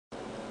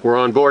We're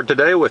on board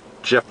today with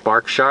Jeff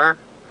Barkshire.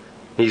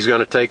 He's going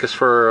to take us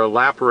for a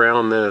lap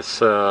around this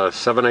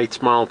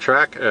 7/8 mile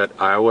track at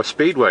Iowa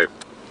Speedway.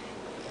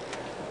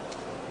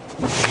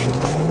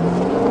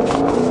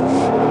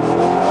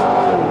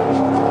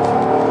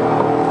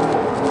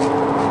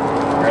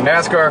 A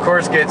NASCAR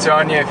course gets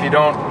on you if you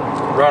don't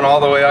run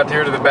all the way out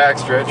here to the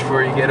backstretch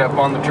before you get up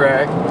on the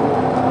track.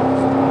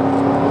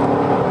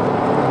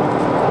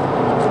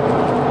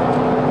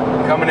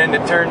 Coming into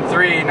turn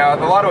 3, now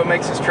a lot of what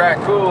makes this track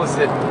cool is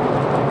that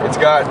it's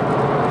got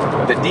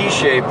the D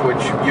shape,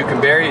 which you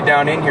can bury it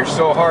down in here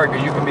so hard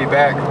because you can be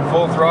back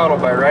full throttle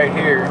by right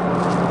here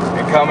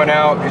and coming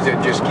out because it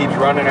just keeps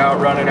running out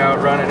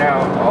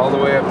all the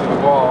way up to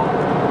the wall.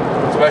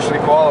 Especially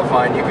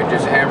qualifying, you can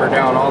just hammer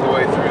down all the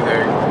way through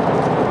there.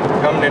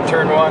 Coming in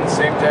turn 1,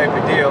 same type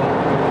of deal.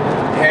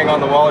 Hang on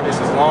the wall just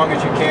as long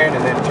as you can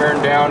and then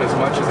turn down as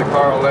much as the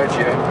car will let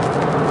you.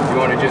 You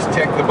want to just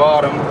tick the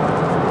bottom,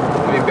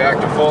 be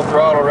back to full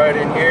throttle right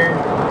in here,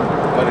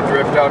 let it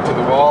drift out to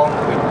the wall.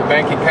 The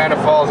banking kind of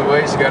falls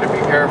away, so you got to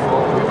be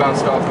careful. We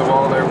bounced off the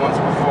wall there once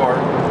before.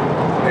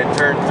 And then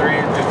turn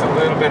 3, just a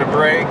little bit of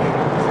brake,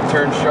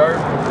 turn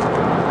sharp,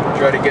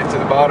 try to get to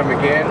the bottom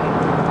again,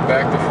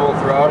 back to full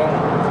throttle,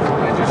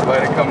 and just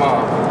let it come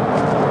off.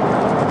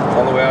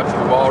 All the way out to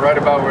the wall, right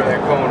about where that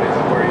cone is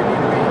where you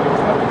need to be,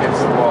 up against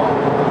the wall.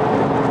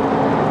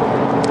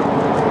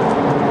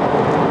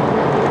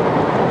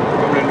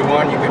 Coming into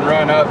 1, you can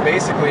run up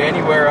basically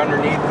anywhere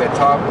underneath the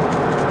top,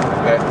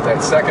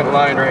 that second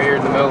line right here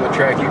in the middle of the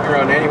track. You can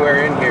run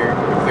anywhere in here.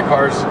 If the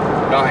car's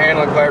not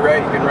handling quite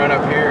right, you can run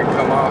up here and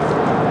come off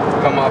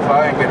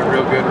high and get a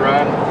real good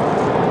run.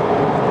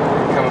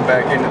 Coming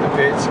back into the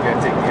pits, you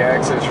got to take the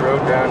access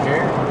road down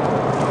here.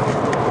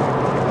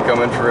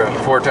 Coming for a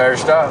 4-tire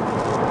stop.